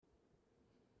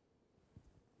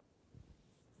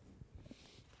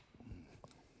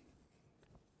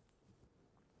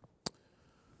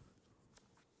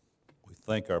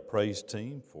thank our praise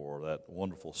team for that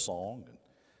wonderful song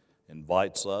and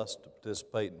invites us to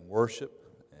participate in worship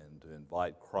and to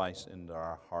invite Christ into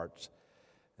our hearts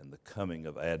and the coming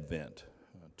of Advent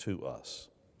to us.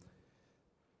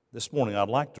 This morning I'd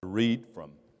like to read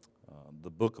from the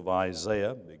book of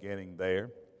Isaiah, beginning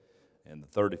there in the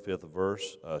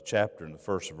 35th chapter and the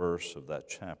first verse of that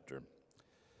chapter.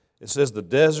 It says, "The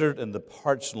desert and the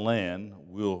parched land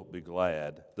will be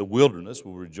glad. The wilderness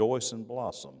will rejoice and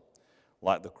blossom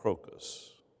like the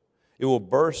crocus. It will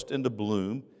burst into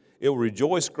bloom. It will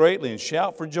rejoice greatly and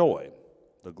shout for joy.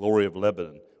 The glory of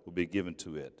Lebanon will be given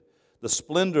to it. The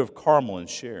splendor of Carmel and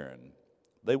Sharon.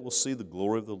 They will see the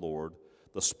glory of the Lord,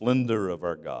 the splendor of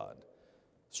our God.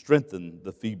 Strengthen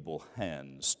the feeble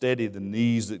hands. Steady the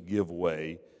knees that give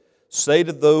way. Say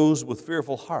to those with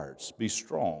fearful hearts, be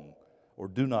strong, or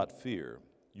do not fear.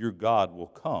 Your God will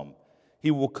come. He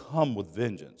will come with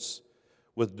vengeance,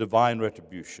 with divine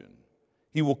retribution.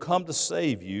 He will come to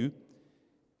save you.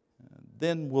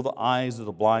 Then will the eyes of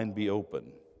the blind be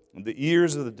opened, and the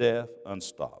ears of the deaf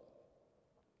unstopped.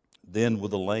 Then will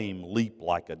the lame leap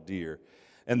like a deer,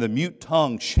 and the mute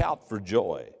tongue shout for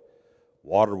joy.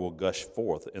 Water will gush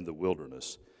forth in the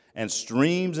wilderness, and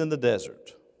streams in the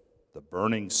desert. The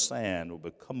burning sand will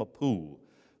become a pool,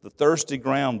 the thirsty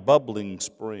ground bubbling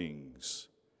springs,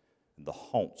 and the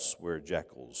haunts where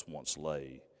jackals once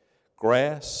lay.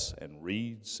 Grass and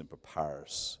reeds and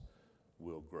papyrus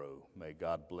will grow." May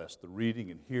God bless the reading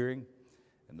and hearing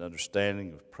and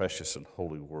understanding of the precious and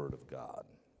holy word of God.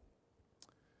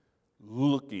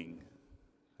 Looking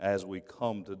as we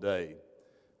come today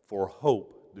for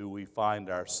hope, do we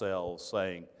find ourselves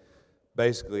saying,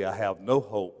 basically, I have no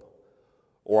hope,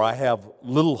 or I have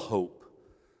little hope,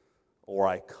 or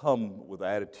I come with the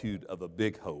attitude of a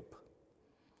big hope?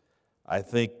 I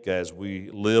think as we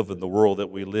live in the world that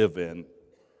we live in,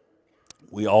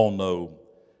 we all know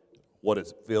what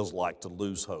it feels like to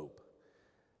lose hope.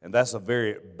 And that's a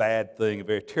very bad thing, a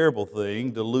very terrible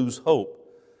thing, to lose hope.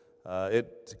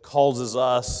 It causes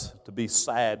us to be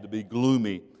sad, to be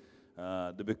gloomy,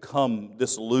 to become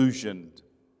disillusioned,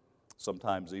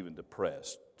 sometimes even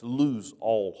depressed, to lose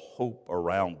all hope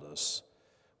around us.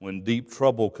 When deep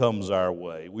trouble comes our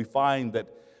way, we find that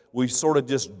we sort of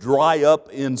just dry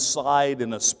up inside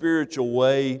in a spiritual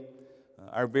way.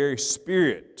 Our very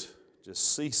spirit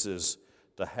just ceases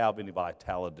to have any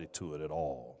vitality to it at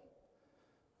all.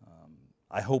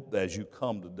 I hope that as you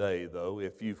come today, though,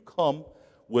 if you've come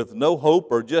with no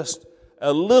hope or just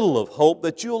a little of hope,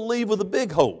 that you'll leave with a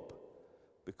big hope,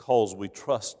 because we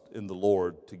trust in the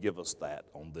Lord to give us that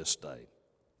on this day.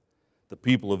 The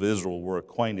people of Israel were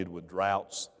acquainted with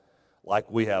droughts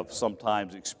like we have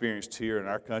sometimes experienced here in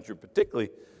our country, particularly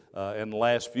in the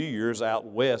last few years out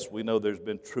west. We know there's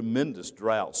been tremendous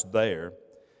droughts there.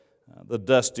 The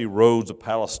dusty roads of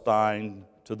Palestine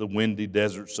to the windy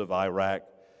deserts of Iraq.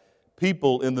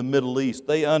 People in the Middle East,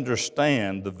 they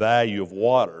understand the value of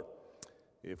water.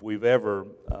 If we've ever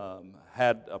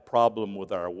had a problem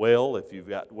with our well, if you've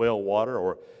got well water,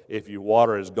 or if your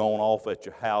water has gone off at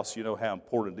your house, you know how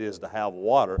important it is to have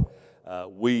water.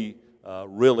 We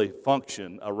really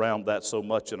function around that so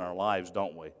much in our lives,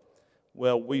 don't we?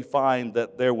 Well, we find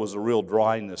that there was a real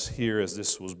dryness here as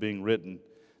this was being written.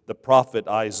 The prophet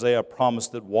Isaiah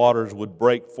promised that waters would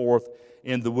break forth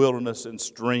in the wilderness and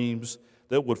streams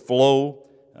that would flow.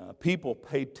 People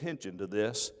paid attention to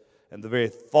this, and the very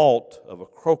thought of a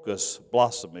crocus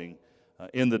blossoming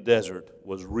in the desert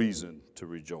was reason to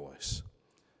rejoice.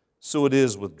 So it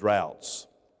is with droughts.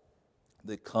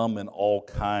 They come in all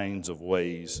kinds of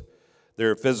ways.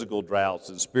 There are physical droughts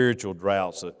and spiritual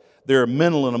droughts. There are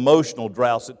mental and emotional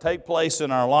droughts that take place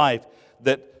in our life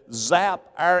that zap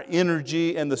our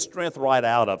energy and the strength right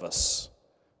out of us.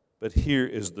 But here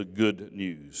is the good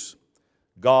news.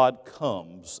 God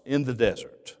comes in the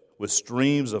desert with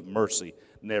streams of mercy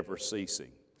never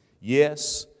ceasing.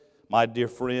 Yes, my dear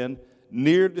friend,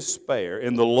 near despair,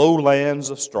 in the lowlands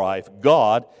of strife,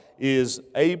 God is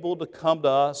able to come to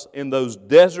us in those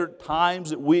desert times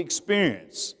that we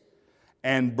experience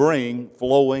and bring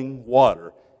flowing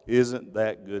water. Isn't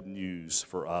that good news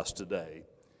for us today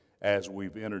as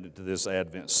we've entered into this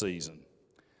Advent season?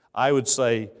 I would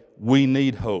say we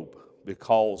need hope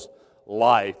because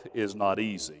life is not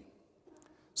easy.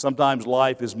 Sometimes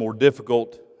life is more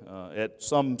difficult at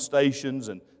some stations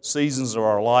and seasons of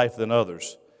our life than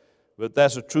others. But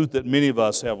that's a truth that many of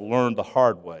us have learned the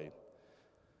hard way.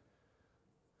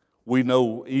 We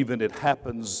know even it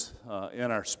happens in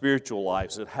our spiritual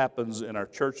lives. It happens in our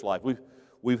church life.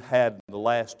 We've had in the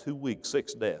last 2 weeks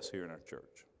 6 deaths here in our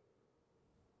church.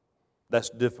 That's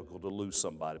difficult to lose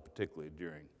somebody, particularly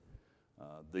during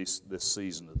this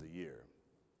season of the year.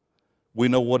 We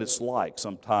know what it's like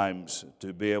sometimes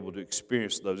to be able to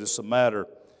experience those. It's a matter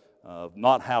of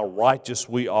not how righteous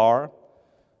we are,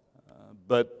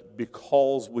 but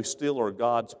because we still are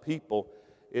God's people,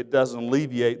 it doesn't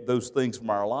alleviate those things from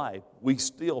our life. We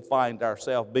still find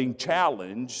ourselves being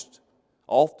challenged,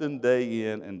 often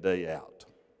day in and day out.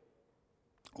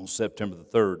 On September the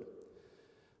 3rd,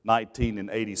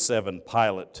 1987,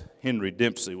 pilot Henry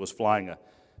Dempsey was flying a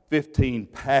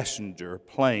 15-passenger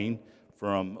plane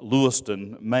from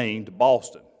Lewiston, Maine to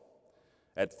Boston.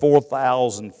 At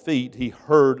 4,000 feet, he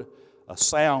heard a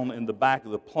sound in the back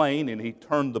of the plane, and he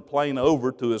turned the plane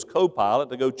over to his co-pilot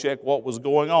to go check what was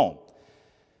going on.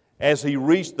 As he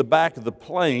reached the back of the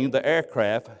plane, the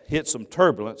aircraft hit some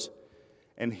turbulence,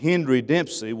 and Henry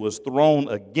Dempsey was thrown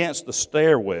against the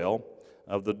stairwell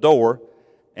of the door,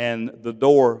 and the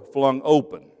door flung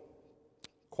open.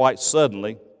 Quite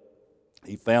suddenly,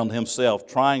 he found himself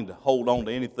trying to hold on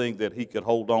to anything that he could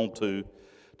hold on to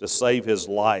save his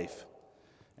life,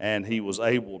 and he was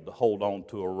able to hold on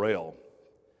to a rail.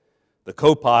 The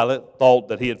co-pilot thought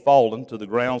that he had fallen to the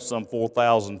ground some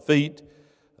 4,000 feet,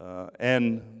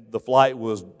 and the flight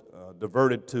was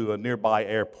diverted to a nearby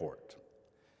airport.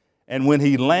 And when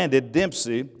he landed,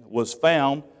 Dempsey was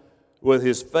found with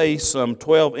his face some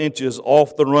 12 inches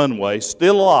off the runway,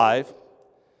 still alive,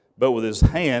 but with his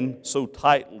hand so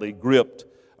tightly gripped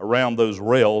around those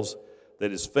rails that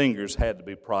his fingers had to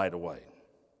be pried away.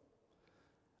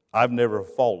 I've never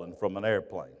fallen from an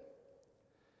airplane,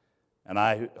 and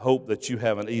I hope that you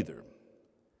haven't either.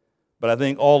 But I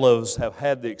think all of us have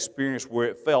had the experience where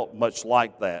it felt much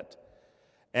like that,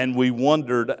 and we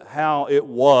wondered how it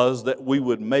was that we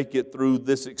would make it through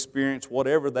this experience,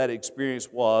 whatever that experience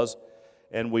was,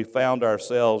 and we found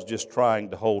ourselves just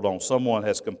trying to hold on. Someone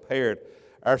has compared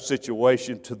our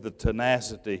situation to the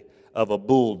tenacity of a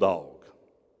bulldog.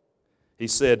 He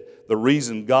said the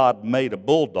reason God made a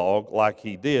bulldog like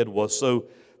he did was so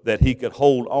that he could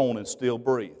hold on and still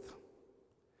breathe.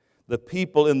 The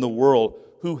people in the world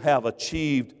who have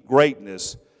achieved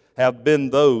greatness have been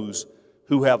those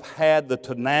who have had the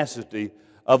tenacity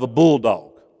of a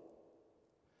bulldog.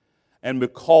 And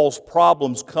because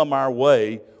problems come our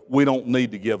way, we don't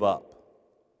need to give up.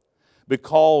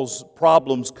 Because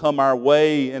problems come our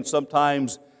way, and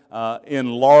sometimes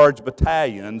in large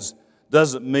battalions,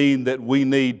 doesn't mean that we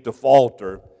need to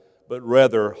falter, but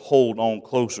rather hold on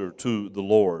closer to the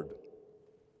Lord.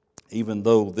 Even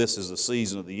though this is a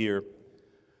season of the year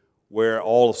where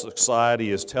all of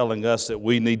society is telling us that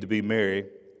we need to be merry,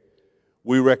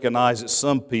 we recognize that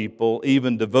some people,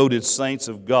 even devoted saints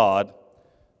of God,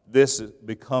 this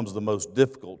becomes the most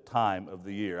difficult time of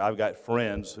the year. I've got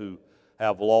friends who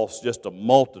have lost just a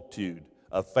multitude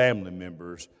of family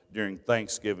members during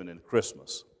Thanksgiving and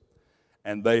Christmas.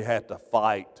 And they had to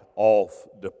fight off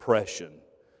depression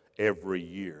every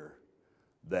year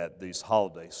that this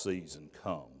holiday season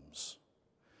comes.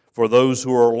 For those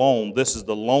who are alone, this is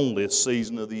the loneliest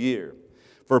season of the year.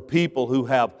 For people who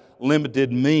have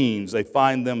limited means, they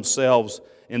find themselves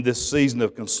in this season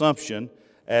of consumption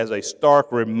as a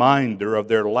stark reminder of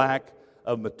their lack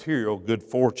of material good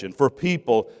fortune. For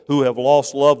people who have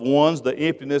lost loved ones, the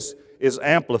emptiness is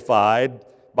amplified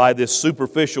by this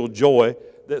superficial joy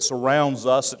that surrounds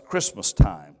us at Christmas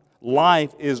time.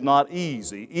 Life is not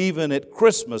easy, even at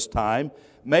Christmas time,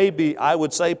 maybe I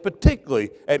would say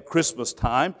particularly at Christmas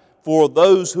time, for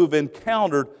those who've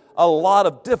encountered a lot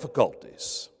of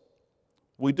difficulties.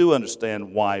 We do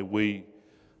understand why we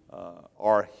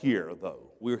are here,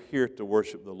 though. We're here to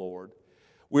worship the Lord.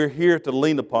 We're here to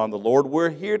lean upon the Lord.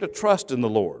 We're here to trust in the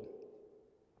Lord.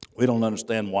 We don't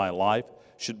understand why life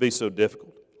should be so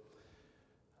difficult.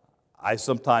 I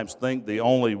sometimes think the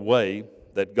only way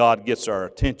that God gets our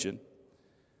attention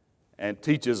and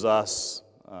teaches us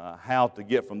how to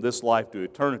get from this life to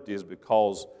eternity is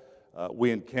because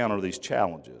we encounter these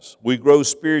challenges. We grow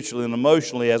spiritually and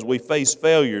emotionally as we face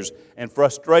failures and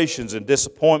frustrations and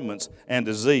disappointments and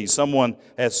disease. Someone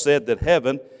has said that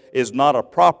heaven is not a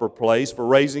proper place for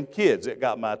raising kids. It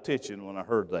got my attention when I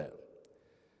heard that.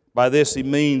 By this he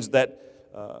means that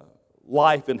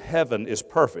life in heaven is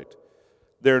perfect.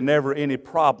 There are never any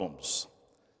problems.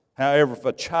 However, if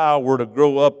a child were to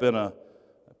grow up in a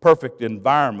perfect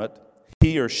environment,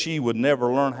 he or she would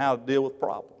never learn how to deal with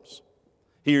problems.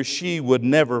 He or she would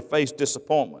never face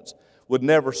disappointments, would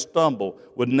never stumble,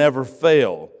 would never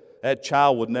fail. That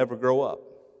child would never grow up.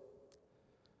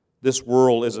 This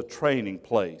world is a training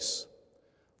place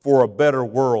for a better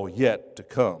world yet to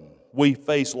come. We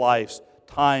face life's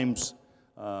times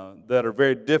that are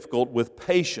very difficult with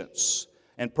patience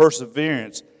and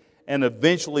perseverance, and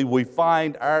eventually we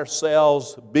find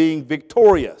ourselves being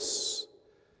victorious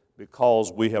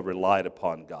because we have relied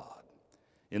upon God.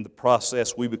 In the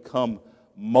process, we become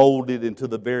molded into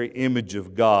the very image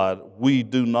of God. We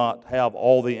do not have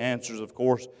all the answers, of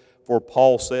course, for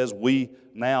Paul says we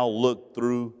now look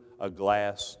through a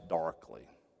glass darkly.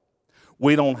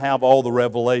 We don't have all the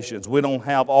revelations. We don't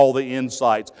have all the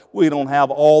insights. We don't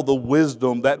have all the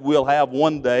wisdom that we'll have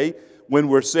one day when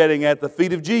we're sitting at the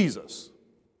feet of Jesus.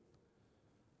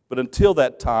 But until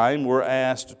that time, we're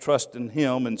asked to trust in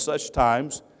Him. And such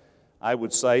times, I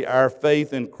would say, our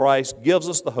faith in Christ gives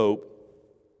us the hope.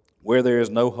 Where there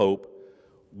is no hope,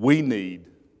 we need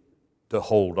to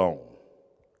hold on.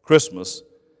 Christmas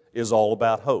is all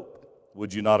about hope.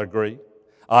 Would you not agree?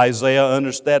 Isaiah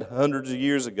understood hundreds of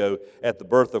years ago at the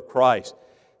birth of Christ.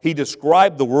 He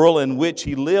described the world in which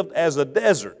he lived as a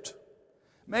desert.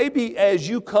 Maybe as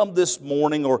you come this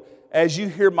morning or as you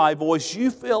hear my voice,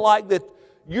 you feel like that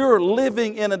you're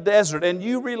living in a desert and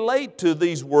you relate to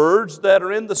these words that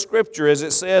are in the Scripture as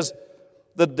it says,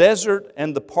 the desert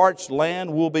and the parched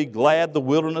land will be glad, the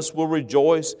wilderness will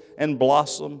rejoice and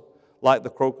blossom like the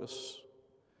crocus.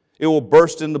 It will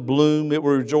burst into bloom, it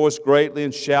will rejoice greatly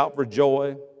and shout for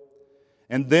joy.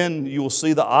 And then you will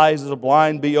see the eyes of the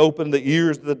blind be opened, the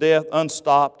ears of the deaf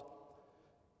unstopped.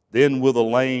 Then will the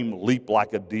lame leap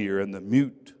like a deer, and the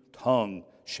mute tongue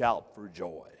shout for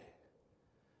joy.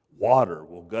 Water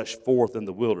will gush forth in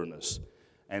the wilderness,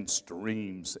 and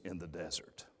streams in the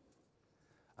desert.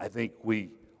 I think we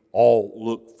all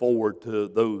look forward to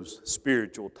those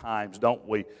spiritual times, don't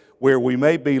we? Where we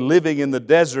may be living in the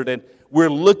desert and we're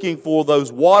looking for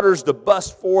those waters to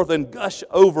bust forth and gush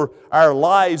over our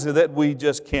lives and that we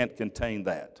just can't contain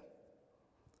that.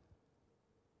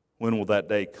 When will that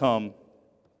day come?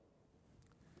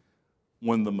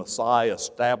 When the Messiah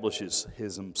establishes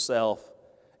Himself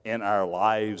in our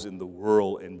lives in the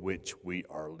world in which we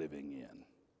are living in.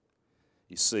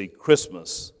 You see,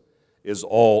 Christmas is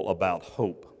all about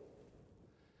hope.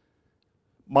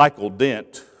 Michael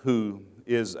Dent, who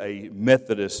is a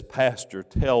Methodist pastor,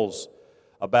 tells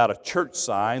about a church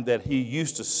sign that he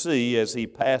used to see as he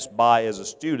passed by as a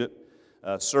student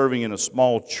serving in a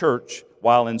small church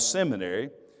while in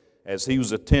seminary as he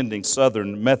was attending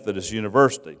Southern Methodist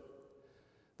University.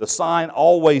 The sign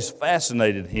always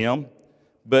fascinated him,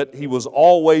 but he was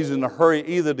always in a hurry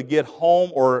either to get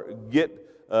home or get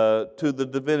to the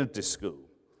divinity school.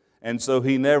 And so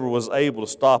he never was able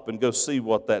to stop and go see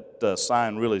what that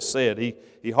sign really said.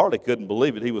 He hardly couldn't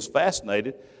believe it. He was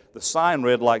fascinated. The sign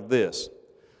read like this: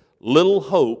 Little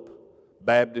Hope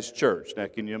Baptist Church. Now,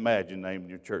 can you imagine naming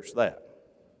your church that?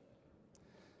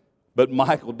 But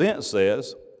Michael Dent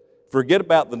says, forget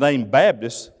about the name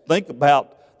Baptist. Think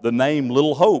about the name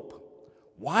Little Hope.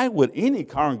 Why would any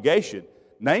congregation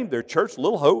name their church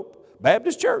Little Hope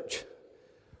Baptist Church?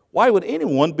 Why would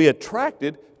anyone be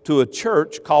attracted to a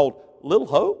church called Little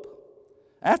Hope?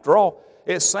 After all,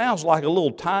 it sounds like a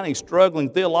little tiny, struggling,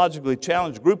 theologically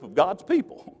challenged group of God's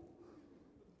people.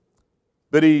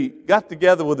 But he got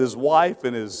together with his wife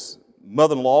and his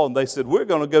mother-in-law, and they said, we're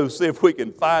going to go see if we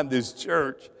can find this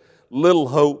church, Little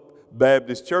Hope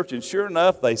Baptist Church. And sure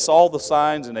enough, they saw the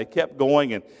signs and they kept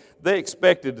going, and they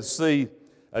expected to see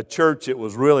a church that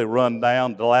was really run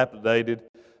down, dilapidated,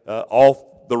 off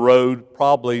the road,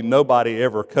 probably nobody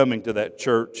ever coming to that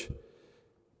church.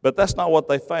 But that's not what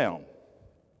they found.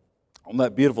 On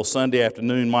that beautiful Sunday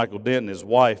afternoon, Michael Dent and his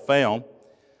wife found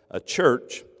a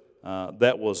church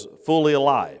that was fully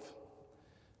alive.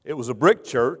 It was a brick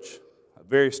church, a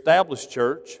very established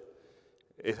church.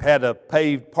 It had a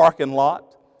paved parking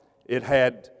lot. It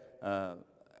had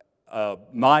a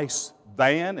nice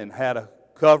van and had a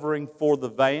covering for the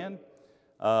van.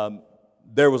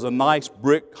 There was a nice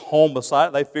brick home beside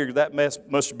it. They figured that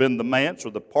must have been the manse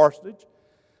or the parsonage.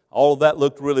 All of that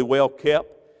looked really well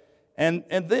kept. And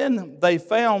then they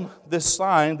found this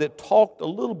sign that talked a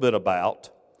little bit about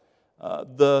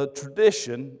the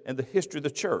tradition and the history of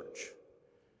the church.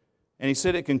 And he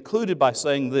said it concluded by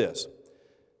saying this: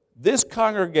 this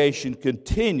congregation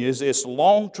continues its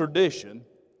long tradition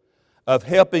of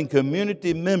helping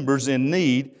community members in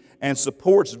need and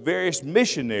supports various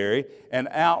missionary and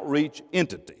outreach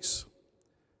entities.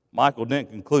 Michael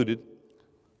Dent concluded,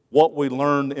 what we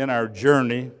learned in our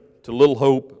journey to Little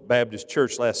Hope Baptist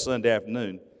Church last Sunday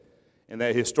afternoon in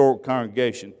that historic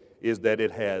congregation is that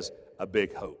it has a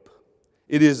big hope.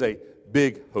 It is a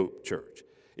big hope church.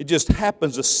 It just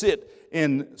happens to sit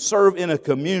and serve in a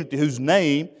community whose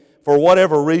name, for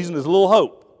whatever reason, is Little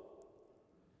Hope.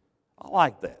 I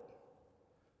like that.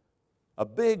 A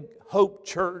big hope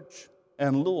church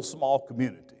and a little small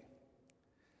community.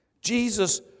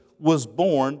 Jesus was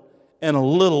born in a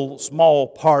little small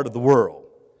part of the world.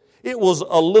 It was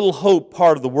a little hope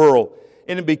part of the world,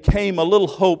 and it became a little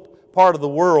hope part of the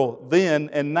world then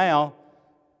and now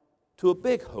to a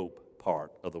big hope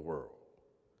part of the world.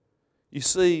 You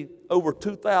see, over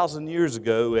 2,000 years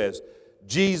ago, as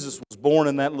Jesus was born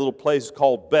in that little place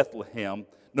called Bethlehem,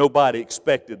 nobody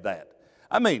expected that.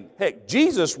 I mean, heck,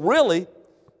 Jesus really,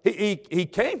 he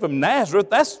came from Nazareth.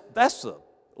 That's a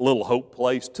little hope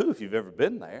place too, if you've ever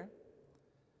been there.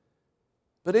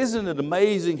 But isn't it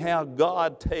amazing how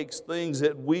God takes things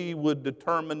that we would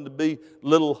determine to be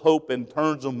little hope and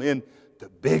turns them into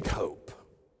big hope?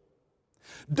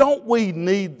 Don't we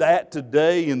need that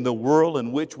today in the world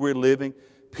in which we're living?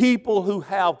 People who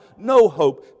have no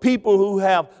hope, people who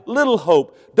have little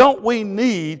hope. Don't we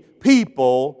need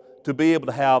people to be able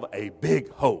to have a big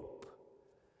hope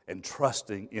and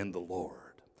trusting in the Lord?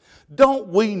 Don't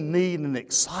we need an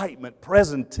excitement,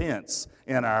 present tense,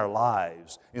 in our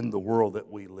lives, in the world that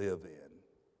we live in?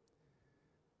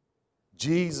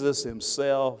 Jesus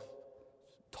himself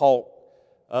taught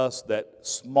us that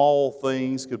small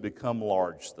things could become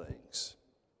large things.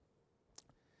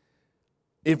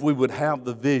 If we would have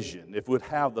the vision, if we would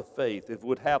have the faith, if we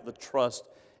would have the trust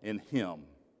in him,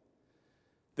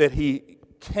 that he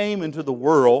came into the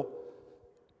world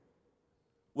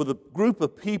with a group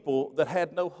of people that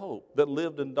had no hope, that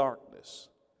lived in darkness,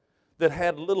 that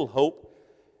had little hope,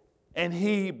 and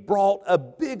he brought a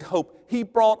big hope. He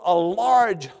brought a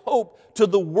large hope to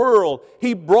the world.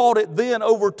 He brought it then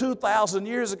over 2,000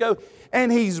 years ago,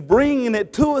 and he's bringing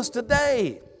it to us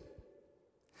today.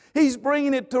 He's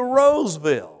bringing it to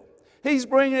Roseville. He's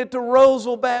bringing it to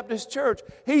Roseville Baptist Church.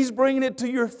 He's bringing it to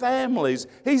your families.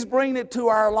 He's bringing it to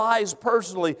our lives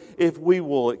personally if we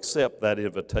will accept that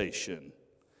invitation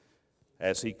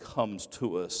as he comes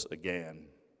to us again.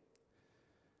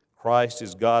 Christ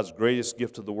is God's greatest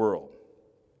gift to the world.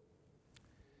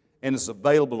 And it's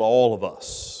available to all of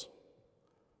us.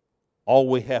 All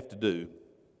we have to do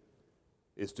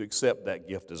is to accept that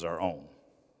gift as our own.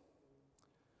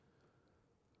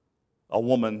 A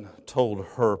woman told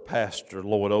her pastor,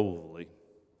 Lloyd Overly,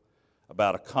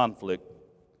 about a conflict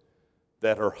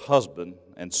that her husband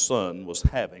and son was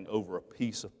having over a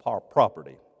piece of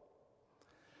property.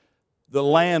 The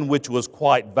land, which was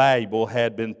quite valuable,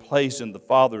 had been placed in the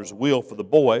father's will for the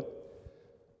boy.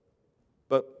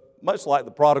 But much like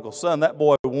the prodigal son, that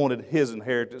boy wanted his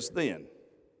inheritance then.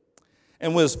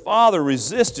 And when his father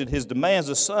resisted his demands,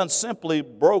 the son simply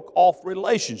broke off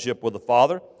relationship with the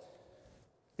father.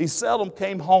 He seldom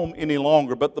came home any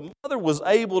longer, but the mother was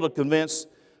able to convince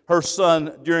her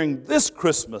son during this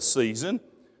Christmas season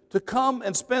to come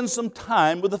and spend some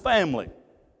time with the family.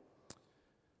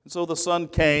 And so the son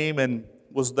came and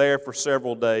was there for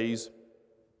several days,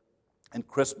 and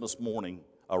Christmas morning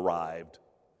arrived.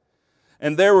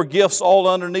 And there were gifts all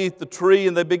underneath the tree,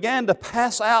 and they began to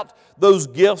pass out those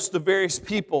gifts to various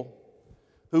people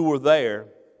who were there.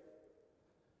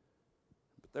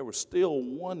 But there was still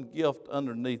one gift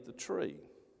underneath the tree.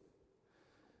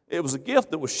 It was a gift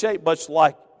that was shaped much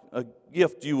like a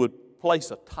gift you would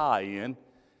place a tie in,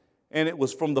 and it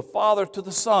was from the father to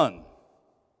the son.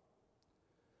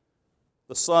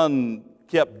 The son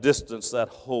kept distance that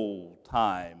whole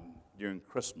time during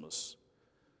Christmas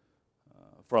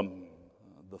from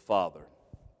the father.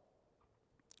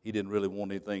 He didn't really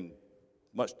want anything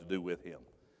much to do with him.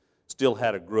 Still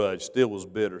had a grudge, still was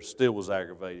bitter, still was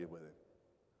aggravated with him.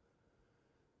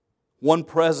 One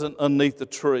present underneath the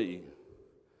tree.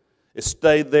 It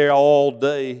stayed there all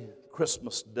day,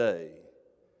 Christmas Day.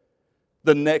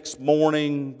 The next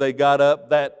morning they got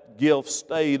up, that gift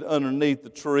stayed underneath the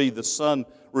tree. The son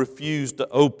refused to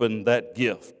open that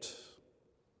gift.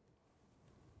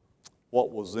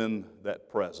 What was in that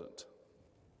present?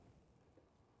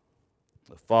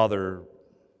 The father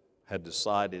had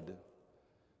decided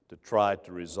to try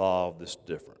to resolve this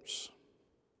difference.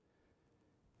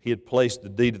 He had placed the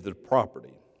deed of the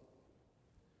property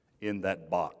in that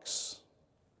box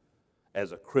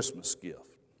as a Christmas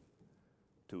gift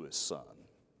to his son.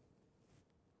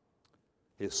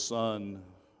 His son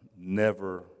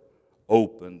never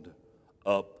opened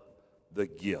up the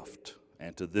gift,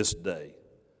 and to this day,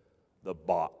 the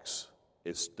box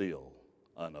is still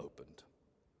unopened.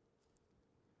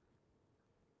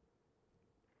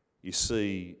 You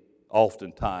see,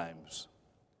 oftentimes,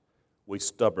 we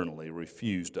stubbornly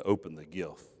refuse to open the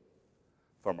gift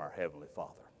from our Heavenly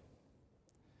Father.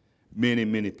 Many,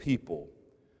 many people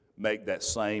make that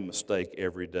same mistake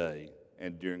every day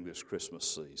and during this Christmas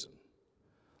season.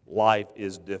 Life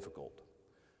is difficult.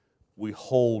 We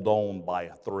hold on by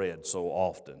a thread so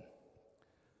often,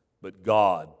 but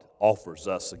God offers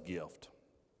us a gift.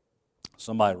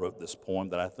 Somebody wrote this poem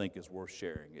that I think is worth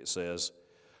sharing. It says,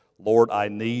 Lord, I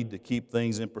need to keep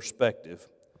things in perspective.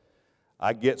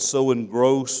 I get so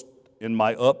engrossed in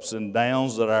my ups and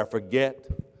downs that I forget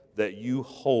that you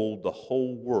hold the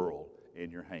whole world in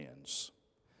your hands.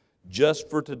 Just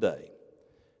for today,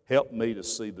 help me to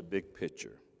see the big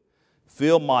picture.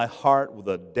 Fill my heart with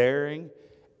a daring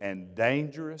and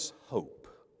dangerous hope.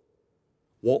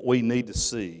 What we need to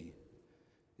see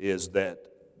is that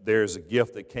there's a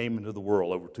gift that came into the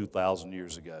world over 2,000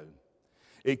 years ago.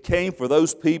 It came for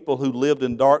those people who lived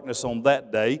in darkness on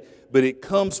that day, but it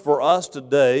comes for us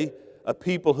today, a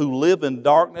people who live in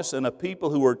darkness and a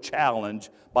people who are challenged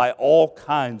by all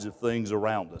kinds of things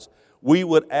around us. We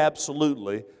would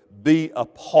absolutely be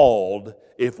appalled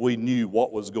if we knew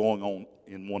what was going on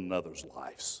in one another's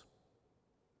lives.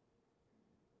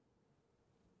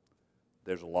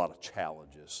 There's a lot of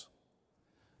challenges.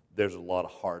 There's a lot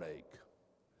of heartache.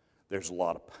 There's a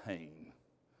lot of pain.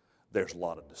 There's a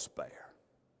lot of despair.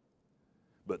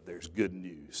 But there's good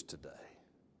news today.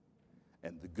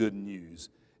 And the good news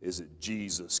is that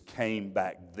Jesus came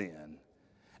back then,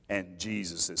 and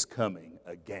Jesus is coming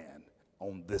again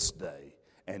on this day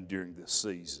and during this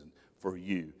season for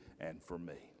you and for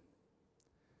me.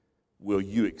 Will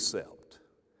you accept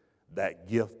that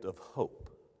gift of hope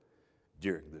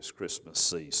during this Christmas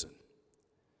season?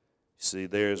 See,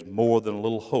 there's more than a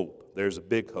little hope. There's a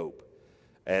big hope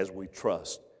as we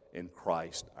trust in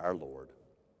Christ our Lord.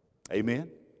 Amen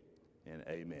and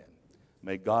amen.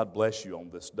 May God bless you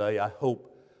on this day. I hope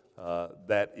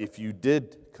that if you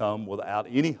did come without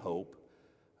any hope,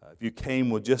 if you came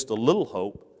with just a little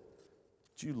hope,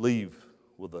 that you leave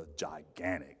with a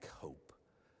gigantic hope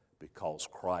because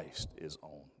Christ is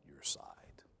on your side.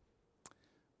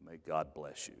 May God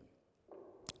bless you.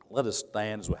 Let us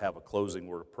stand as we have a closing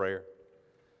word of prayer.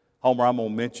 Homer, I'm going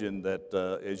to mention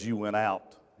that as you went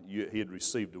out, he had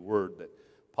received a word that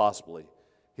possibly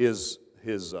his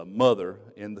mother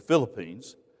in the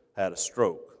Philippines had a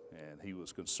stroke, and he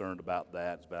was concerned about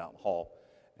that. It's about Hall,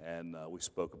 and we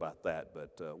spoke about that.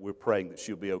 But we're praying that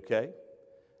she'll be okay,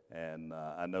 and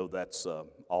I know that's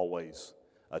always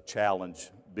a challenge,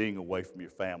 being away from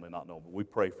your family, not knowing. But we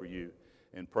pray for you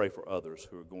and pray for others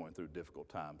who are going through difficult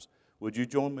times. Would you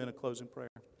join me in a closing prayer?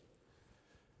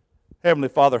 Heavenly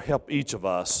Father, help each of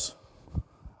us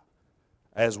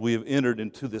as we have entered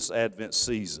into this Advent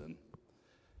season,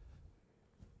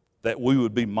 that we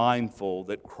would be mindful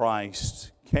that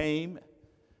Christ came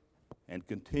and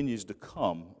continues to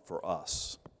come for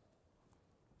us.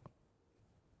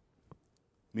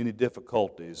 Many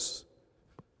difficulties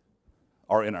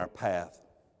are in our path.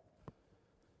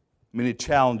 Many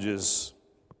challenges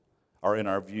are in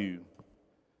our view.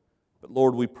 But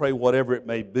Lord, we pray whatever it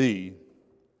may be,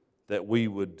 that we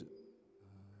would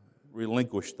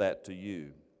relinquish that to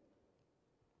you.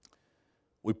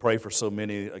 We pray for so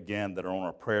many, again, that are on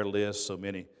our prayer list, so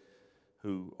many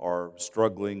who are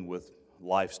struggling with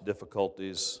life's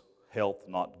difficulties, health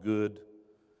not good.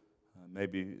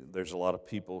 Maybe there's a lot of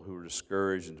people who are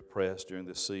discouraged and depressed during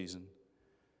this season.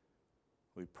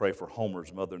 We pray for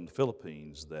Homer's mother in the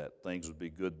Philippines, that things would be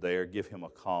good there. Give him a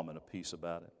calm and a peace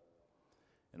about it.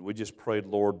 And we just prayed,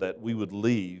 Lord, that we would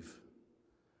leave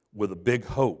with a big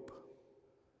hope,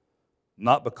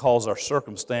 not because our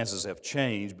circumstances have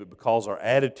changed, but because our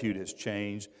attitude has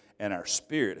changed and our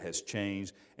spirit has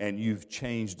changed, and you've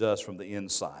changed us from the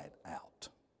inside out.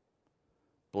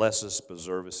 Bless us,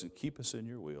 preserve us, and keep us in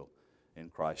your will. In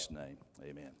Christ's name,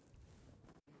 amen.